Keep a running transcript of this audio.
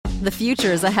The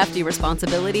future is a hefty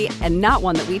responsibility and not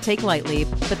one that we take lightly.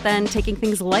 But then taking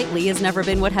things lightly has never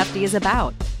been what Hefty is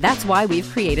about. That's why we've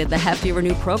created the Hefty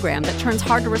Renew program that turns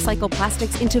hard-to-recycle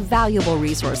plastics into valuable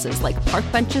resources like park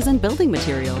benches and building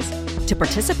materials. To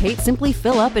participate, simply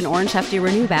fill up an orange Hefty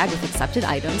Renew bag with accepted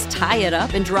items, tie it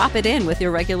up, and drop it in with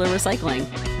your regular recycling.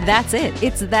 That's it.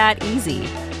 It's that easy.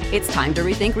 It's time to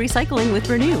rethink recycling with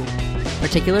Renew.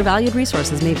 Particular valued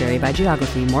resources may vary by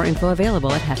geography. More info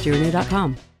available at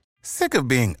heftyrenew.com. Sick of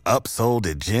being upsold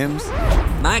at gyms?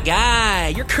 My guy,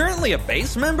 you're currently a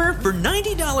base member? For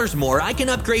 $90 more, I can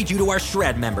upgrade you to our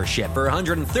Shred membership. For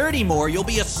 $130 more, you'll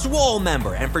be a Swole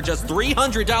member. And for just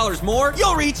 $300 more,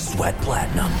 you'll reach Sweat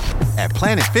Platinum. At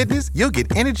Planet Fitness, you'll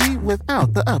get energy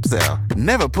without the upsell.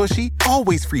 Never pushy,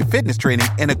 always free fitness training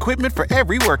and equipment for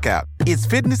every workout. It's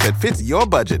fitness that fits your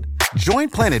budget. Join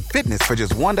Planet Fitness for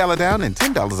just $1 down and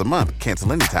 $10 a month.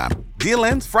 Cancel anytime. Deal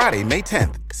ends Friday, May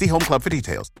 10th. See Home Club for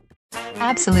details.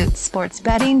 Absolute sports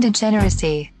betting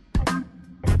degeneracy.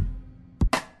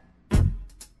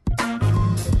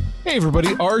 Hey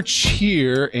everybody, Arch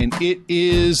here, and it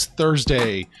is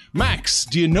Thursday. Max,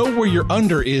 do you know where your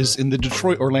under is in the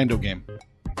Detroit-Orlando game?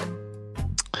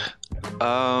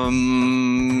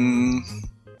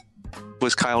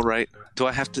 Was Kyle right? Do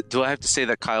I have to say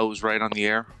that Kyle was right on the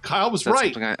air? Kyle was That's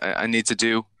right. something I need to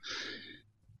do.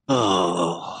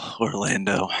 Oh,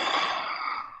 Orlando.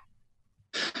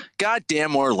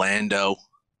 Goddamn Orlando.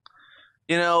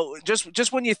 You know,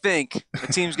 just when you think a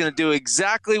team's going to do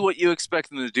exactly what you expect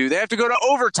them to do, they have to go to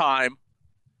overtime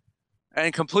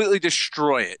and completely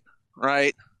destroy it,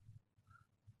 right?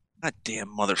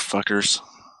 Goddamn motherfuckers.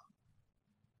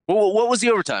 Well, what was the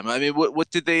overtime? I mean,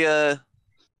 what did they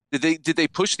did they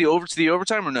push the over to the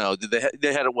overtime or no? Did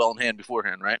they had it well in hand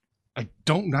beforehand, right? I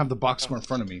don't have the box score in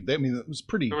front of me. I mean, it was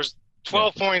pretty. There was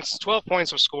 12 points. 12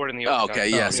 points were scored in the overtime. Oh, okay,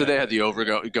 yeah. So they had the over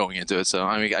going into it. So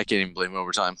I mean, I can't even blame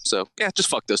overtime. So yeah, just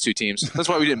fuck those two teams. That's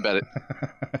why we didn't bet it.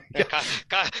 Yeah,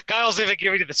 Kyle's even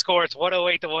giving you the score. It's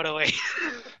 108 to 108.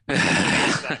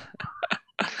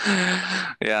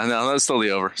 Yeah, no, that's still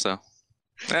the over. So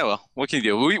yeah, well, what can you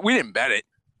do? We didn't bet it.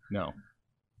 No.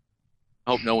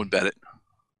 I hope no one bet it.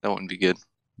 That wouldn't be good.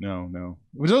 No.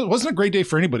 It wasn't a great day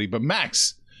for anybody, but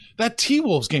Max, that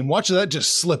T-Wolves game, watch that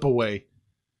just slip away.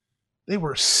 They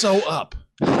were so up.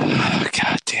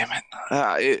 God damn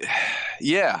it.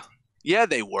 Yeah,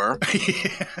 they were.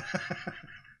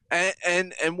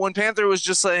 And when Panther was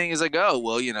just saying, he's like, oh,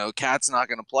 well, you know, Cat's not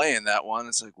going to play in that one.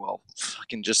 It's like, well,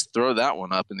 fucking just throw that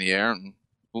one up in the air and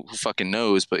who fucking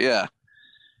knows? But yeah.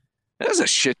 It was a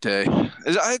shit day.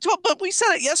 But we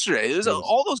said it yesterday. There's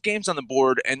all those games on the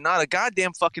board and not a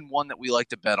goddamn fucking one that we like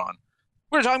to bet on.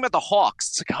 We were talking about the Hawks.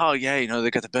 It's like, oh, yeah, you know, they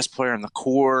got the best player on the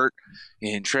court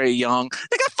in Trae Young.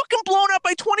 They got fucking blown up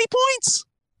by 20 points.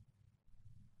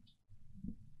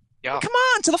 Yeah. Come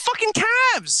on, to the fucking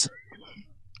Cavs.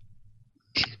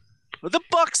 The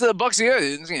Bucks, yeah,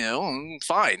 you know,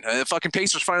 fine. The fucking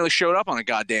Pacers finally showed up on a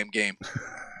goddamn game.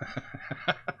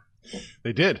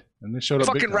 They did, and they showed up.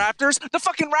 The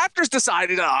fucking Raptors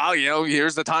decided, oh, you know,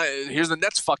 here's the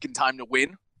Nets fucking time to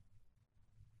win.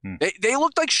 They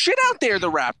looked like shit out there, the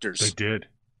Raptors. They did.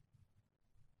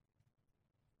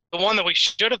 The one that we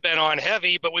should have been on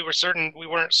heavy, but we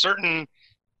weren't certain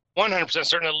 100%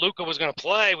 certain that Luka was going to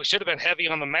play. We should have been heavy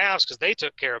on the Mavs because they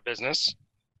took care of business.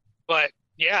 But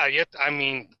yeah, I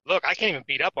mean, look, I can't even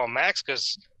beat up on Max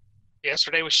because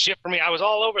yesterday was shit for me. I was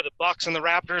all over the Bucks and the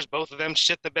Raptors. Both of them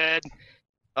shit the bed.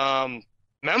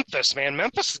 Memphis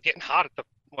is getting hot at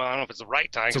I don't know if it's the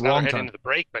right time because now they're heading into the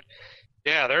break, but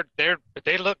yeah,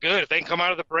 they look good. If they can come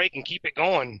out of the break and keep it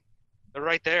going, they're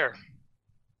right there.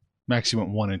 Max, you went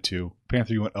 1-2.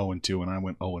 Panther, you went 0-2, and I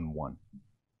went 0-1.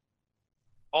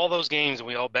 All those games, and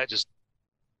we all bet just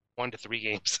 1 to 3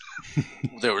 games.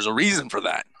 There was a reason for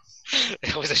that.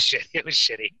 It was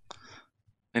shitty.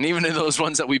 And even in those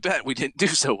ones that we bet, we didn't do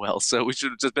so well. So we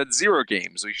should have just bet 0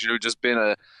 games. We should have just been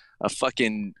a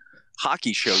fucking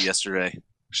hockey show yesterday.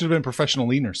 Should have been professional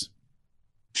leaners.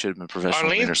 Should have been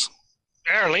professional leaners.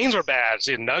 Our leans were bad.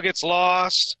 See, the Nuggets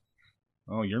lost.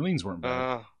 Oh, your leans weren't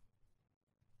bad.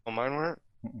 Well, mine weren't.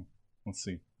 Let's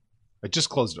see. I just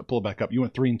closed it. Pull it back up. You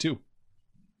went 3-2.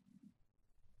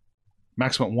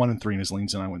 Max went 1-3 in his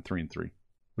leans, and I went 3-3.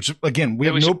 Which, again, we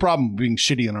have no problem being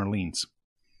shitty in our leans.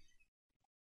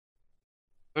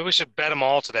 Maybe we should bet them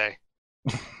all today.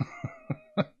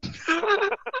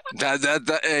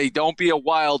 Hey, don't be a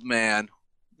wild man.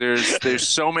 There's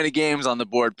so many games on the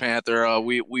board, Panther.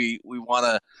 We want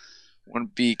to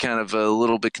be kind of a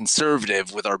little bit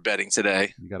conservative with our betting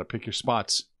today. You got to pick your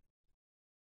spots.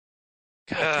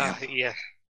 Yeah.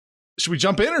 Should we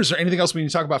jump in, or is there anything else we need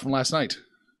to talk about from last night?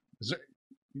 Is there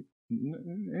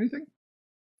anything?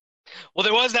 Well,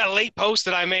 there was that late post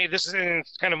that I made. This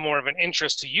is kind of more of an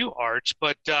interest to you, Arch.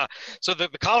 But so the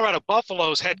Colorado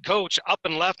Buffaloes head coach up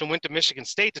and left and went to Michigan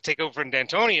State to take over from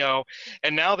D'Antonio.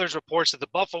 And now there's reports that the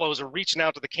Buffaloes are reaching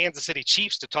out to the Kansas City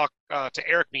Chiefs to talk to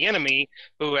Eric Bieniemy,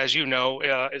 who, as you know,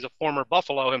 is a former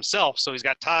Buffalo himself. So he's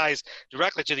got ties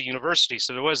directly to the university.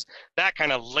 So there was that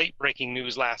kind of late breaking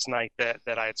news last night that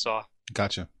I had saw.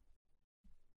 Gotcha.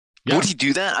 Yeah. Would he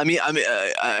do that?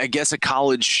 I guess a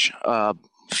college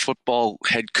football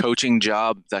head coaching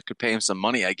job that could pay him some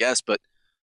money, I guess. But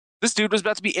this dude was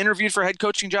about to be interviewed for head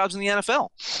coaching jobs in the NFL.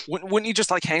 Wouldn't he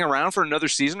just like hang around for another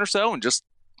season or so and just?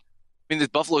 I mean, this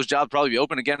Buffalo's job would probably be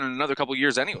open again in another couple of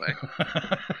years anyway.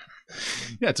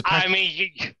 Yeah, it's.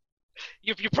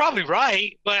 You're probably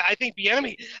right, but I think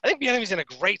Bieniemy's in a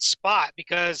great spot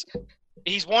because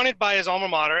he's wanted by his alma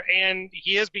mater and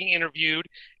he is being interviewed.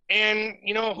 And,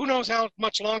 who knows how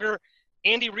much longer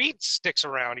Andy Reid sticks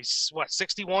around. He's,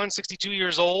 61, 62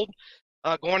 years old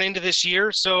going into this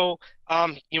year. So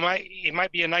it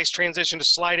might be a nice transition to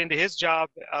slide into his job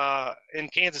in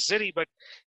Kansas City. But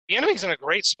Bieniemy's in a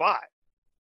great spot.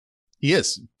 He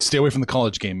is. Stay away from the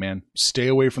college game, man. Stay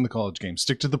away from the college game.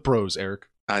 Stick to the pros, Eric.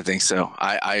 I think so.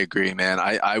 I agree, man.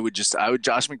 I would Josh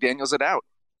McDaniels it out.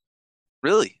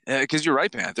 Really? Because you're right,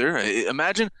 Panther.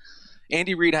 Imagine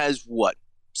Andy Reid has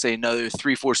say another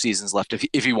 3-4 seasons left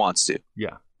if he wants to.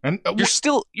 Yeah. And you're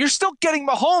still getting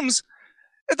Mahomes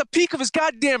at the peak of his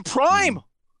goddamn prime.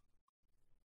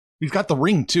 He's got the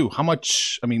ring too. How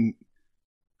much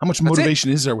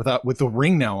motivation is there with the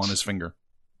ring now on his finger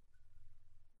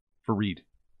for Reid?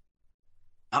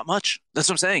 Not much. That's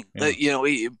what I'm saying. Yeah.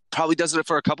 He probably does it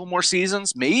for a couple more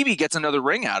seasons, maybe gets another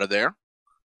ring out of there,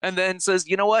 and then says,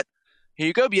 you know what? Here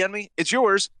you go, Bieniemy. It's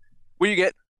yours. What do you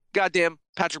get? Goddamn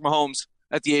Patrick Mahomes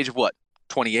at the age of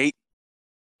 28,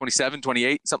 27,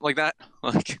 28, something like that.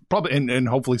 Probably, and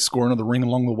hopefully score another ring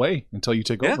along the way until you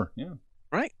take over. Yeah.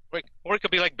 Right. Or it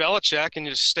could be like Belichick and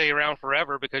you just stay around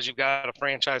forever because you've got a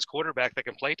franchise quarterback that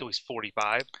can play till he's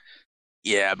 45.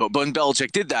 Yeah, but when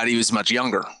Belichick did that, he was much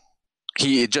younger.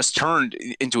 He had just turned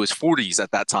into his 40s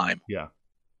at that time. Yeah.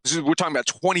 We're talking about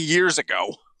 20 years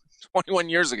ago, 21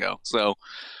 years ago. So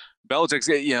Belichick's,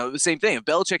 the same thing. If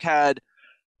Belichick had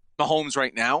Mahomes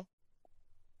right now,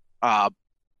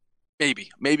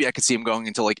 maybe I could see him going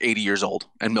until 80 years old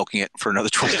and milking it for another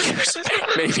 20 years.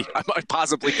 Maybe I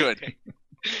possibly could.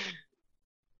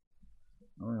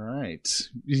 All right.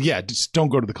 Yeah, just don't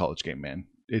go to the college game, man.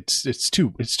 It's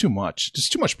too much.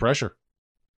 Just too much pressure.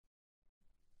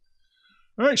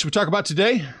 All right, should we talk about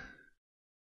today?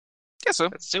 Yes, sir.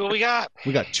 Let's see what we got.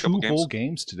 We got two whole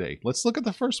games today. Let's look at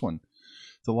the first one.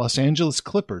 The Los Angeles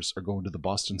Clippers are going to the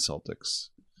Boston Celtics.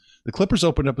 The Clippers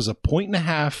opened up as a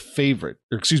 1.5 favorite,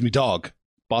 dog.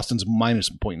 Boston's minus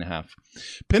 1.5.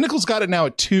 Pinnacle's got it now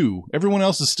at 2. Everyone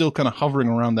else is still kind of hovering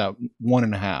around that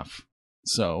 1.5.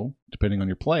 So, depending on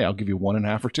your play, I'll give you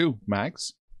 1.5 or 2.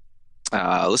 Max?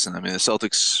 Listen, the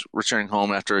Celtics returning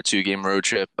home after a 2-game road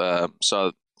trip.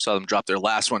 Saw them drop their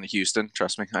last one to Houston.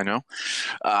 Trust me, I know.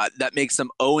 That makes them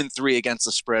 0-3 against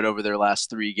the spread over their last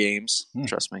 3 games.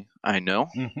 Trust me, I know.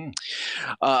 Mm-hmm.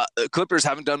 The Clippers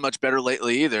haven't done much better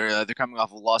lately either. They're coming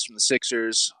off a loss from the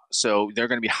Sixers, so they're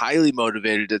going to be highly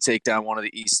motivated to take down one of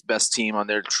the East's best team on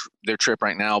their trip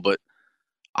right now. But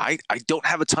I don't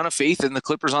have a ton of faith in the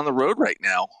Clippers on the road right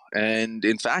now. And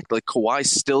in fact, Kawhi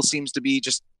still seems to be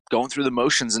just going through the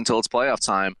motions until it's playoff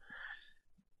time.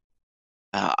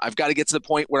 I've got to get to the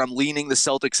point where I'm leaning the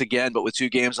Celtics again, but with 2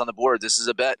 games on the board, this is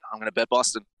a bet. I'm going to bet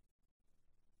Boston.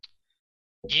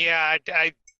 Yeah,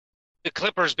 the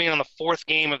Clippers being on the 4th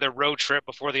game of their road trip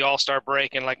before the All-Star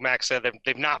break, and like Max said,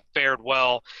 they've not fared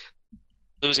well,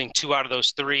 losing 2 out of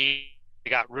those 3. They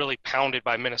got really pounded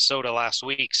by Minnesota last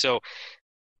week. So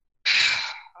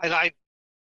I like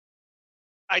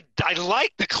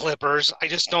the Clippers. I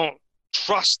just don't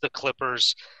trust the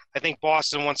Clippers. I think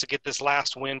Boston wants to get this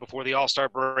last win before the All-Star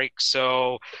break,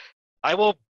 so I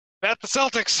will bet the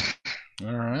Celtics.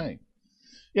 All right.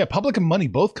 Yeah, public and money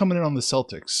both coming in on the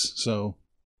Celtics, so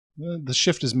the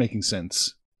shift is making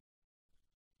sense.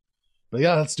 But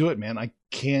yeah, let's do it, man. I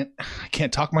can't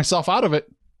talk myself out of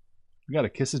it. We got a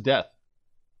kiss of death.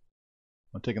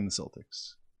 I'm taking the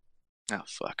Celtics. Oh,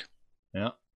 fuck. Yeah.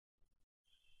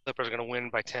 Clippers are going to win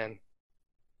by 10.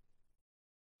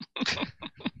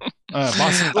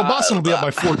 Boston will be up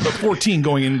by 14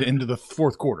 going into the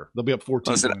fourth quarter. They'll be up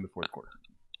 14 going into the fourth quarter.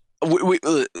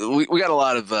 We got a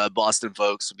lot of Boston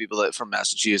folks, people from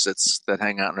Massachusetts that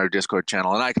hang out in our Discord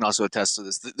channel, and I can also attest to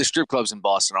this. The strip clubs in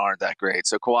Boston aren't that great,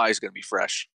 so Kawhi is going to be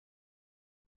fresh.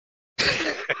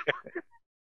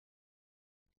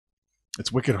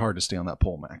 It's wicked hard to stay on that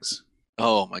pole, Max.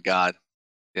 Oh my God.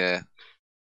 Yeah.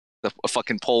 A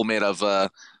fucking pole made of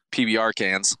PBR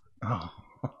cans. Oh.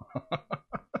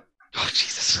 Oh,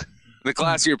 Jesus. The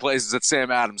classier places at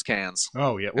Sam Adams cans.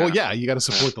 Oh, yeah. Well, yeah, you got to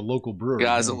support the local brewery.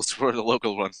 Guys, yeah. let's support the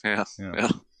local one. Yeah.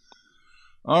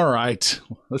 All right.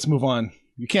 Let's move on.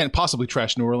 You can't possibly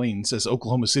trash New Orleans as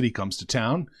Oklahoma City comes to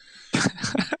town.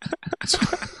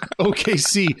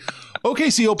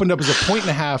 OKC opened up as a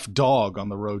 1.5 dog on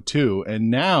the road, too,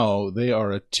 and now they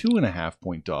are a 2.5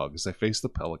 point dog as they face the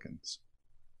Pelicans.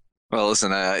 Well,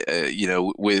 listen,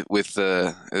 with it's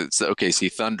the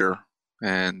OKC Thunder,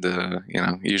 and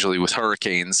usually with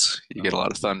hurricanes, you get a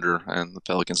lot of thunder, and the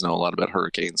Pelicans know a lot about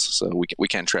hurricanes, so we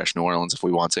can trash New Orleans if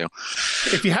we want to.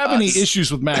 If you have any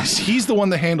issues with Max, he's the one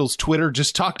that handles Twitter.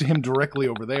 Just talk to him directly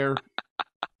over there.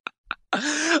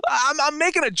 I'm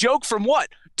making a joke from what?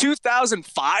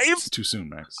 2005? It's too soon,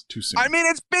 Max. Too soon. I mean,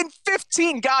 it's been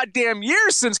 15 goddamn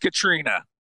years since Katrina.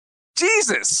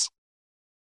 Jesus.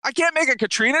 I can't make a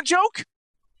Katrina joke?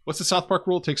 What's the South Park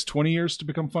rule? It takes 20 years to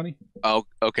become funny? Oh,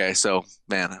 okay. So,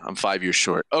 man, I'm 5 years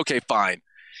short. Okay, fine.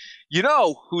 You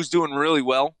know who's doing really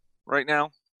well right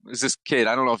now? Is this kid.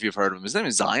 I don't know if you've heard of him. His name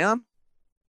is Zion.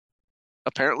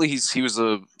 Apparently, he was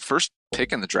the first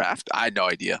pick in the draft. I had no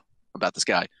idea about this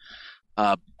guy.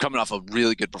 Coming off a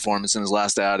really good performance in his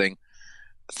last outing.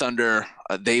 Thunder,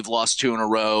 they've lost 2 in a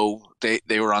row.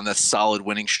 They were on that solid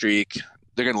winning streak.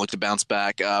 They're going to look to bounce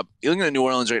back. You're looking at New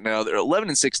Orleans right now. They're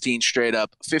 11-16 straight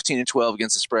up, 15-12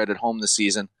 against the spread at home this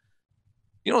season.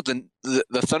 You know what the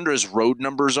Thunder's road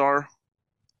numbers are?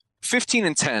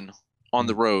 15-10 on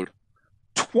the road,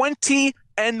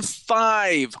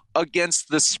 20-5 against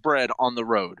the spread on the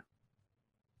road,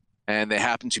 and they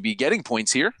happen to be getting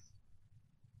points here.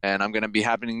 And I'm going to be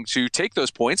happening to take those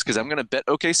points because I'm going to bet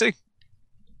OKC.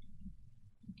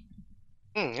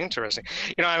 Interesting.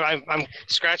 I'm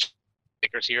scratching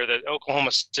stickers here that Oklahoma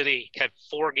City had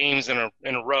 4 games in a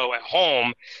row at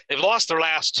home. They've lost their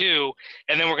last 2,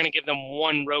 and then we're going to give them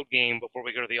 1 road game before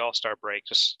we go to the All-Star break.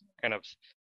 Just kind of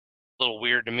a little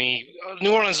weird to me.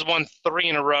 New Orleans has won 3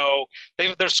 in a row.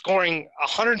 They're scoring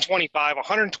 125,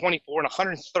 124, and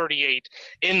 138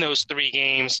 in those 3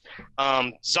 games.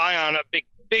 Zion, a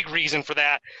big reason for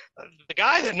that. The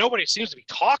guy that nobody seems to be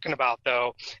talking about,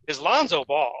 though, is Lonzo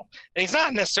Ball. And he's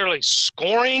not necessarily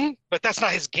scoring, but that's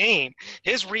not his game.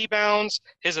 His rebounds,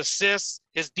 his assists,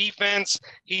 his defense,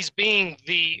 he's being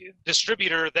the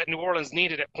distributor that New Orleans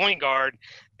needed at point guard.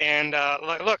 And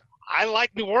look, I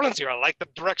like New Orleans here. I like the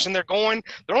direction they're going.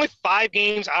 They're only 5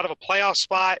 games out of a playoff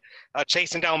spot,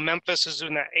 chasing down Memphis, who's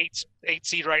in the 8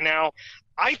 seed right now.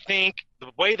 I think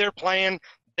the way they're playing,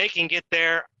 they can get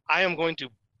there. I am going to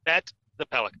bet the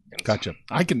Pelicans. Gotcha.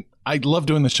 I love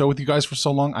doing the show with you guys for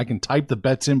so long. I can type the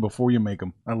bets in before you make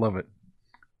them. I love it.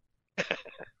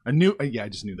 I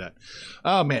just knew that.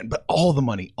 Oh man, but all the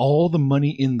money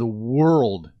in the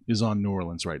world is on New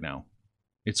Orleans right now.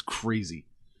 It's crazy.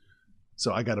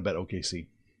 So I got to bet OKC.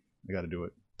 I got to do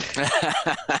it.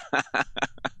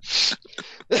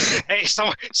 Hey,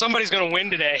 somebody's going to win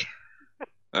today.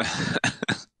 I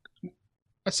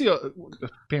see a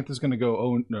Panthers going to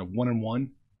go 1-1.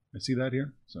 I see that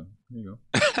here. So there you go.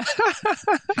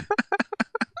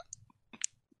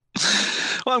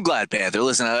 Well, I'm glad, Panther.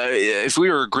 Listen, if we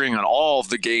were agreeing on all of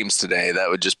the games today, that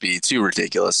would just be too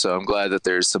ridiculous. So I'm glad that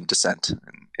there's some dissent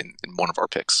in one of our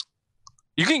picks.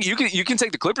 You can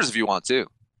take the Clippers if you want to.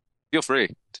 Feel free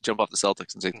to jump off the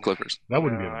Celtics and take the Clippers. That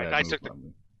wouldn't be a bad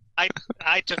move. I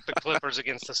took the Clippers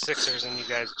against the Sixers, and you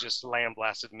guys just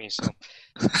lamb-blasted me. So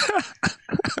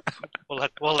we'll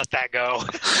let that go.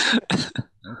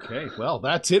 Okay, well,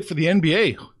 that's it for the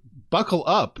NBA. Buckle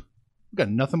up. We've got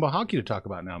nothing but hockey to talk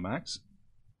about now, Max.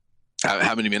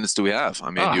 How many minutes do we have? I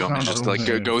mean, you want me to just go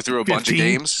through a 15? bunch of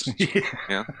games?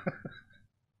 Yeah.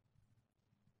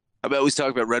 How about we talk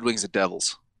about Red Wings and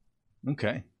Devils?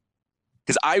 Okay.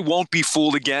 Because I won't be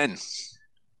fooled again.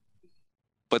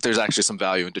 But there's actually some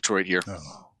value in Detroit here.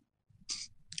 Oh.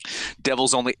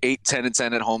 Devils only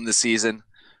 8-10-10 at home this season.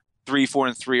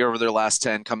 3-4-3 over their last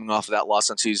 10 coming off of that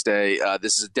loss on Tuesday.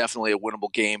 This is definitely a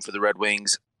winnable game for the Red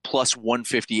Wings. Plus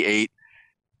 158.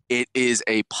 It is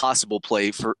a possible play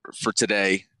for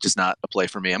today, just not a play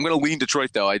for me. I'm going to lean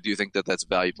Detroit, though. I do think that that's a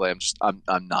value play. I'm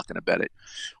not going to bet it.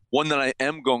 One that I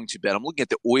am going to bet, I'm looking at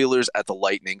the Oilers at the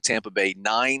Lightning. Tampa Bay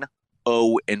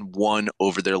 9-0-1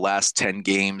 over their last 10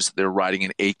 games. They're riding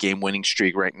an 8-game winning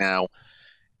streak right now.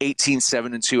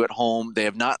 18-7-2 at home. They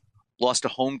have not lost a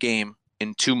home game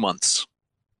in 2 months.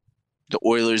 The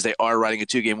Oilers, they are riding a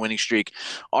 2-game winning streak,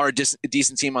 are a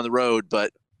decent team on the road,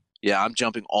 but yeah, I'm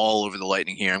jumping all over the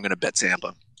Lightning here. I'm going to bet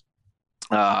Tampa.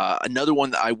 Another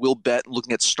one that I will bet,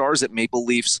 looking at stars at Maple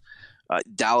Leafs,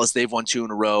 Dallas, they've won 2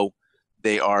 in a row.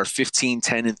 They are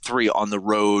 15-10-3 on the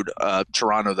road.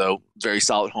 Toronto, though, very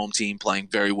solid home team, playing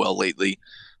very well lately.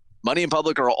 Money and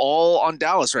public are all on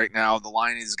Dallas right now. The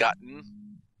line has gotten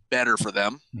better for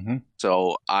them. Mm-hmm.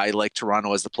 So I like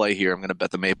Toronto as the play here. I'm going to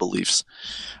bet the Maple Leafs.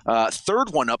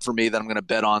 Third one up for me that I'm going to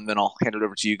bet on, then I'll hand it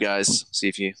over to you guys, see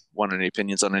if you want any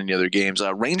opinions on any other games.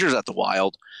 Rangers at the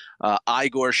Wild.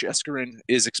 Igor Shesterkin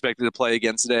is expected to play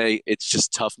again today. It's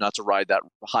just tough not to ride that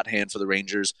hot hand for the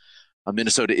Rangers.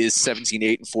 Minnesota is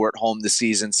 17-8-4 at home this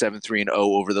season, 7-3-0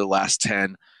 over the last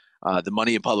 10. The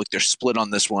money in public, they're split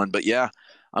on this one. But yeah,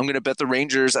 I'm going to bet the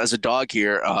Rangers as a dog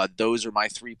here. Those are my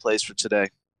 3 plays for today.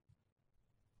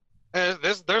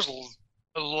 There's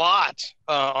a lot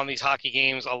on these hockey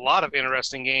games, a lot of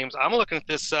interesting games. I'm looking at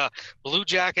this Blue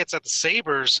Jackets at the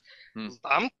Sabres.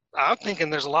 I'm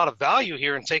thinking there's a lot of value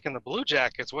here in taking the Blue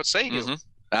Jackets. What say you? Mm-hmm.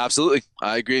 Absolutely.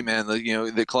 I agree, man.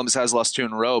 The Columbus has lost 2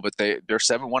 in a row, but they're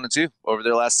 7-1-2 over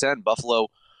their last 10. Buffalo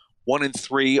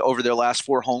 1-3 over their last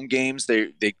 4 home games.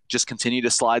 They just continue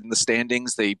to slide in the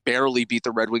standings. They barely beat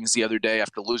the Red Wings the other day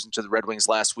after losing to the Red Wings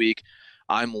last week.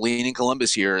 I'm leaning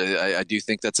Columbus here. I do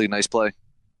think that's a nice play.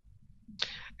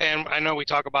 And I know we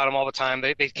talk about them all the time.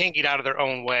 They can't get out of their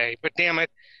own way. But damn it,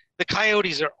 the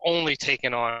Coyotes are only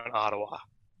taking on Ottawa,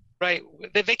 right?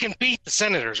 They can beat the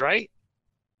Senators, right?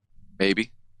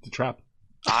 Maybe. The trap.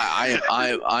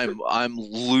 I'm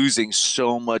losing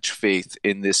so much faith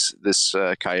in this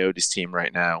Coyotes team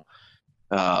right now.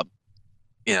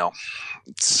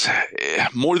 It's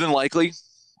more than likely.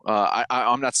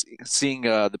 I'm not seeing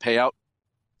the payout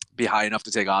be high enough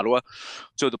to take Ottawa,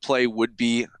 so the play would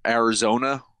be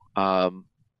Arizona.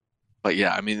 But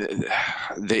yeah, I mean,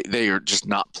 they are just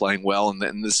not playing well,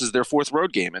 and this is their 4th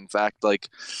road game. In fact,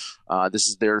 this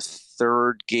is their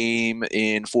 3rd game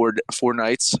in four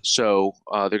nights, so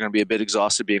they're going to be a bit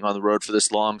exhausted being on the road for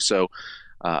this long. So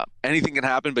anything can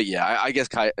happen, but yeah, I guess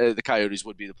the Coyotes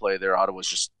would be the play there. Ottawa's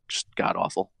just god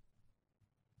awful.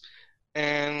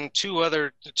 And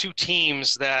two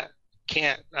teams that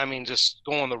can't, just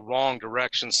go in the wrong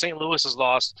direction. St. Louis has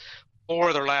lost 4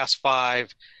 of their last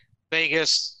 5.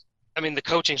 Vegas, the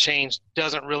coaching change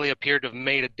doesn't really appear to have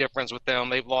made a difference with them.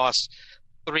 They've lost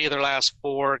 3 of their last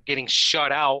 4, getting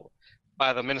shut out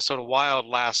by the Minnesota Wild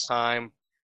last time.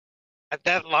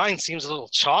 That line seems a little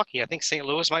chalky. I think St.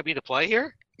 Louis might be the play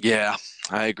here. Yeah,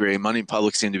 I agree. Money in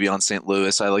public seem to be on St.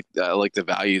 Louis. I like the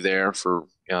value there for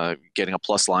getting a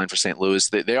plus line for St. Louis.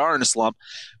 They are in a slump.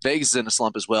 Vegas is in a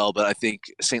slump as well, but I think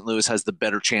St. Louis has the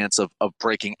better chance of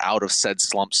breaking out of said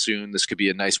slump soon. This could be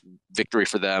a nice victory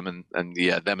for them, and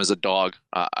yeah, them as a dog,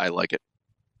 I like it.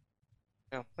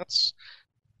 Yeah, that's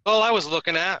all I was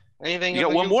looking at. Anything? You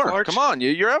got one more. George? Come on,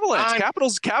 you're Avalanche.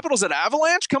 Capitals at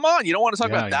Avalanche. Come on, you don't want to talk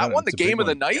about that one, the game of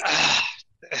the night.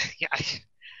 Yeah,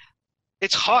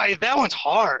 it's hard. That one's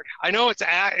hard. I know it's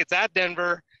at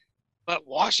Denver. But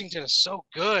Washington is so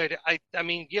good.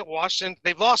 Get Washington.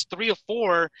 They've lost 3 of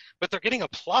 4, but they're getting a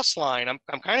plus line. I'm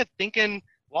kind of thinking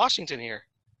Washington here.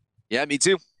 Yeah, me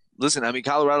too. Listen,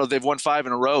 Colorado, they've won 5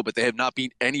 in a row, but they have not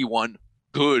beat anyone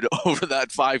good over that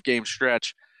 5-game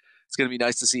stretch. It's going to be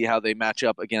nice to see how they match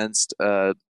up against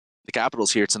the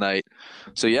Capitals here tonight.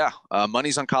 So yeah,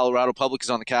 money's on Colorado. Public is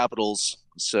on the Capitals.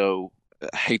 So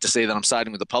I hate to say that I'm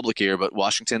siding with the public here, but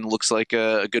Washington looks like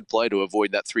a good play to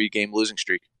avoid that 3-game losing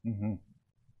streak. Mm-hmm.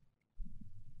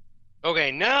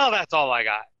 Okay, now that's all I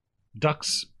got.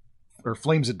 Ducks, or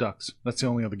Flames at Ducks. That's the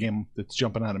only other game that's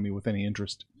jumping out at me with any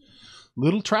interest.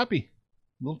 Little trappy.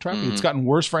 Mm-hmm. It's gotten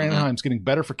worse for Anaheim. Mm-hmm. It's getting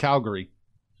better for Calgary.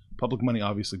 Public money,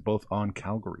 obviously, both on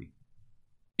Calgary.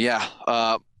 Yeah,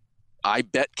 I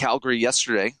bet Calgary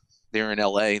yesterday. They're in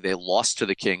LA. They lost to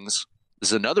the Kings.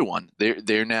 This is another one.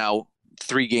 They're now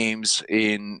 3 games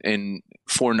in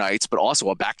 4 nights, but also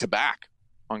a back-to-back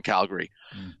on Calgary.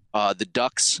 The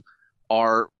Ducks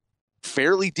are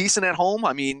fairly decent at home.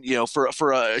 For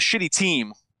a shitty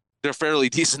team, they're fairly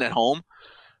decent at home.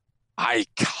 I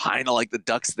kind of like the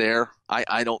Ducks there.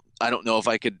 I don't know if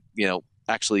I could,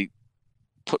 actually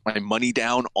put my money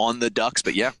down on the Ducks,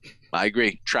 but yeah, I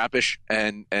agree. Trappish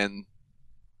and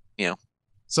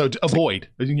So to avoid,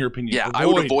 in your opinion. Yeah, I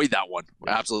would avoid that one.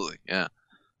 Absolutely. Yeah.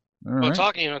 All well,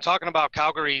 right. talking about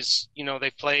Calgary's,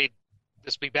 they've played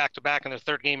this be back to back in their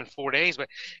 3rd game in 4 days, but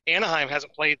Anaheim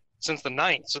hasn't played since the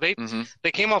 9th. So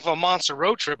they came off a monster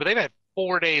road trip, but they've had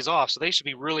 4 days off, so they should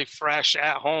be really fresh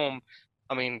at home.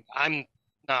 I'm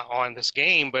not on this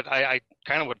game, but I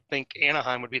kind of would think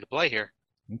Anaheim would be the play here.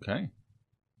 Okay.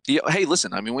 Yeah, hey,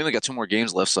 listen, we only got 2 more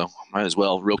games left, so might as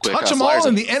well real quick. Touch them all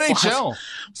in the NHL.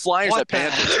 Flyers at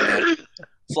Panthers, man.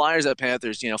 Flyers at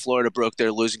Panthers. Florida broke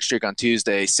their losing streak on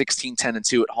Tuesday,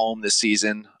 16-10-2 at home this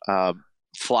season.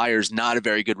 Flyers, not a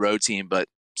very good road team, but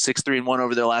 6-3-1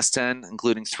 over their last 10,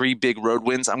 including 3 big road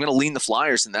wins. I'm going to lean the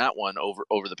Flyers in that one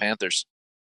over the Panthers.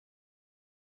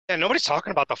 Yeah, nobody's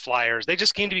talking about the Flyers. They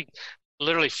just seem to be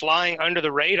literally flying under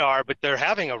the radar, but they're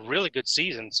having a really good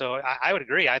season. So I would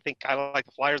agree. I think I like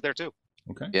the Flyers there too.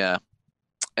 Okay. Yeah.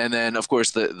 And then, of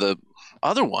course, the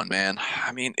other one, man.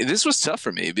 I mean, this was tough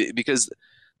for me because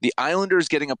the Islanders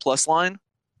getting a plus line.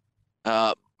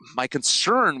 My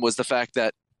concern was the fact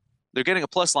that they're getting a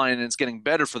plus line and it's getting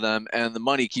better for them, and the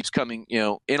money keeps coming,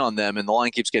 in on them, and the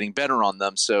line keeps getting better on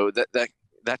them. So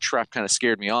that trap kind of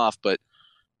scared me off. But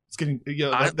it's getting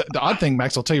the odd thing,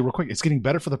 Max. I'll tell you real quick. It's getting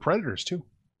better for the Predators too.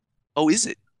 Oh, is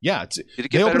it? Yeah, Did it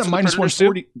get they open better at for minus the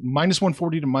Predators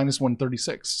 140 to minus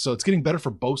 136. So it's getting better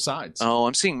for both sides. Oh,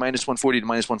 I'm seeing minus 140 to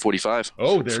minus 145.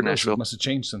 Oh, there for it Nashville. It must have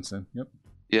changed since then. Yep.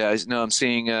 Yeah, no, I'm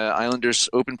seeing Islanders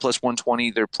open plus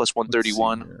 120. They're plus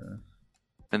 131,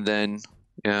 and then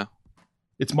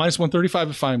it's minus 135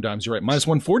 at Five Dimes. You're right. Minus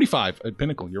 145 at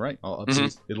Pinnacle. You're right. I'll see.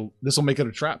 This will make it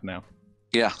a trap now.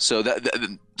 Yeah, so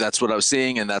that's what I was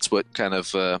seeing, and that's what kind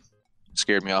of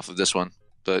scared me off of this one.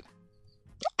 But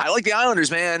I like the Islanders,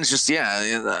 man. It's just the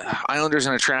Islanders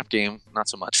in a trap game, not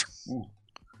so much. Ooh.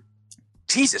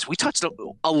 Jesus, we touched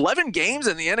 11 games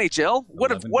in the NHL.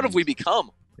 What have we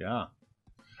become? Yeah.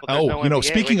 Well,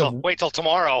 speaking wait till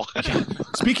tomorrow.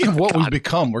 Speaking of what we've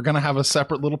become, we're going to have a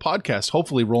separate little podcast,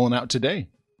 hopefully rolling out today.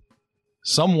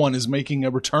 Someone is making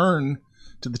a return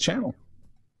to the channel.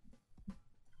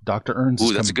 Dr. Ernst.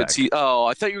 Ooh, that's a good tease. Oh,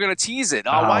 I thought you were going to tease it.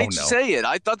 Why'd you say it?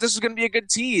 I thought this was going to be a good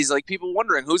tease. Like people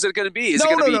wondering, who's it going to be? Is it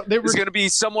going to be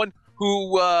someone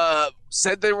who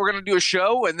said they were going to do a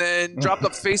show and then dropped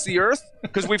off the face of the earth?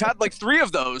 Because we've had like 3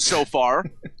 of those so far.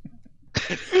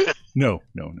 No.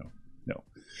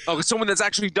 Oh, someone that's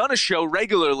actually done a show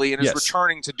regularly and is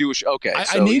returning to do a show. Okay.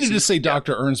 I needed to say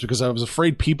Dr. Ernst because I was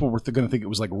afraid people were going to think it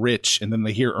was like Rich, and then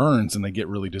they hear Ernst and they get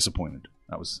really disappointed.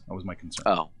 That was my concern.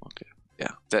 Oh, okay. Yeah,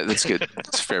 that's good.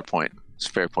 That's a fair point. It's a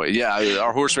fair point. Yeah,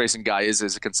 our horse racing guy is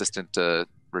a consistent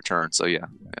return. So yeah.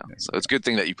 So it's a good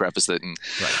thing that you prefaced it and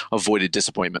avoided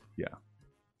disappointment. Yeah.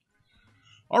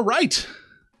 All right.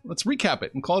 Let's recap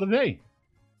it and call it a day.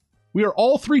 We are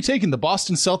all 3 taking the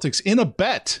Boston Celtics in a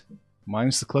bet,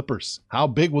 minus the Clippers. How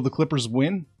big will the Clippers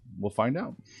win? We'll find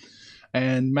out.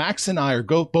 And Max and I are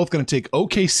both going to take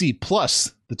OKC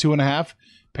plus the 2.5.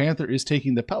 Panther is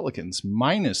taking the Pelicans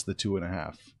minus the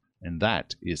 2.5. And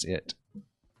that is it.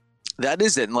 That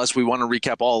is it, unless we want to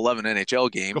recap all 11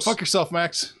 NHL games. Go fuck yourself,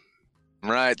 Max.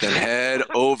 Right, then head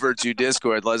over to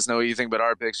Discord. Let us know what you think about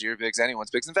our picks, your picks, anyone's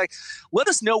picks. In fact, let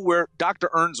us know where Dr.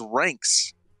 Ernst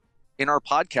ranks in our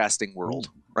podcasting world.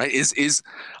 Right?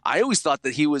 I always thought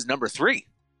that he was number 3.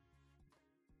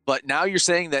 But now you're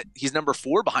saying that he's number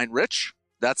 4 behind Rich?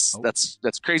 That's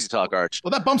crazy talk, Arch. Well,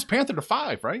 that bumps Panther to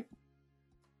 5, right?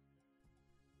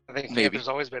 I think Panther's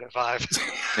always been at 5.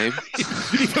 Maybe.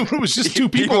 Even when it was just 2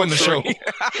 people in the show.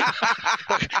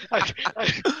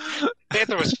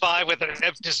 Panther was 5 with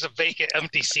just a vacant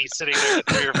empty seat sitting there at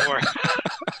 3 or 4.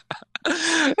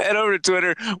 Head over to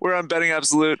Twitter. We're on Betting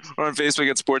Absolute. We're on Facebook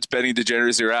at Sports Betting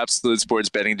Degeneracy or Absolute Sports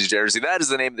Betting Degeneracy. That is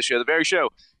the name of the show, the very show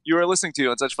you are listening to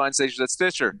on such fine stations as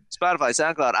Stitcher, Spotify,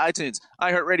 SoundCloud, iTunes,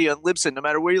 iHeartRadio, and Libsyn. No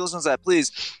matter where you listen to that,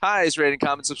 please highest rating,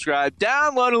 comment, subscribe,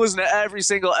 download, and listen to every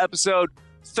single episode.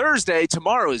 Thursday,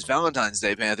 tomorrow is Valentine's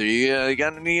Day, Panther. You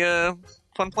got any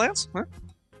fun plans? Huh?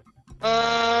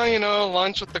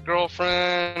 Lunch with the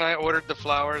girlfriend. I ordered the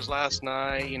flowers last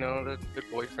night, the good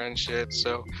boyfriend shit.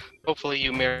 So hopefully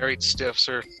you married stiffs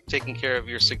are taking care of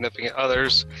your significant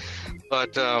others.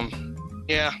 But,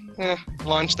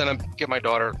 lunch, then I'll get my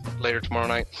daughter later tomorrow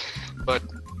night. But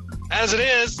as it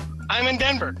is, I'm in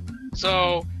Denver.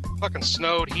 So fucking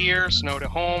snowed here, snowed at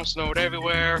home, snowed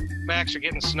everywhere. Max, you're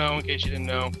getting snow in case you didn't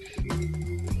know.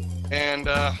 And,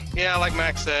 like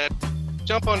Max said,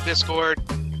 jump on Discord.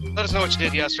 Let us know what you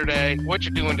did yesterday, what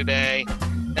you're doing today.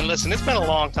 And listen, it's been a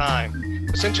long time.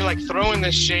 But since you're like throwing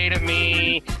this shade at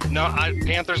me,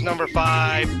 Panthers number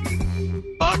 5,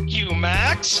 fuck you,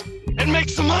 Max, and make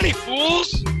some money,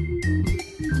 fools!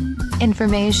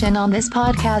 Information on this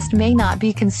podcast may not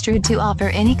be construed to offer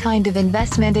any kind of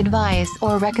investment advice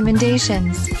or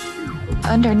recommendations.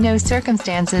 Under no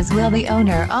circumstances will the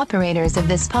owner-operators of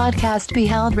this podcast be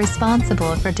held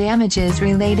responsible for damages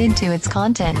related to its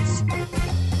contents.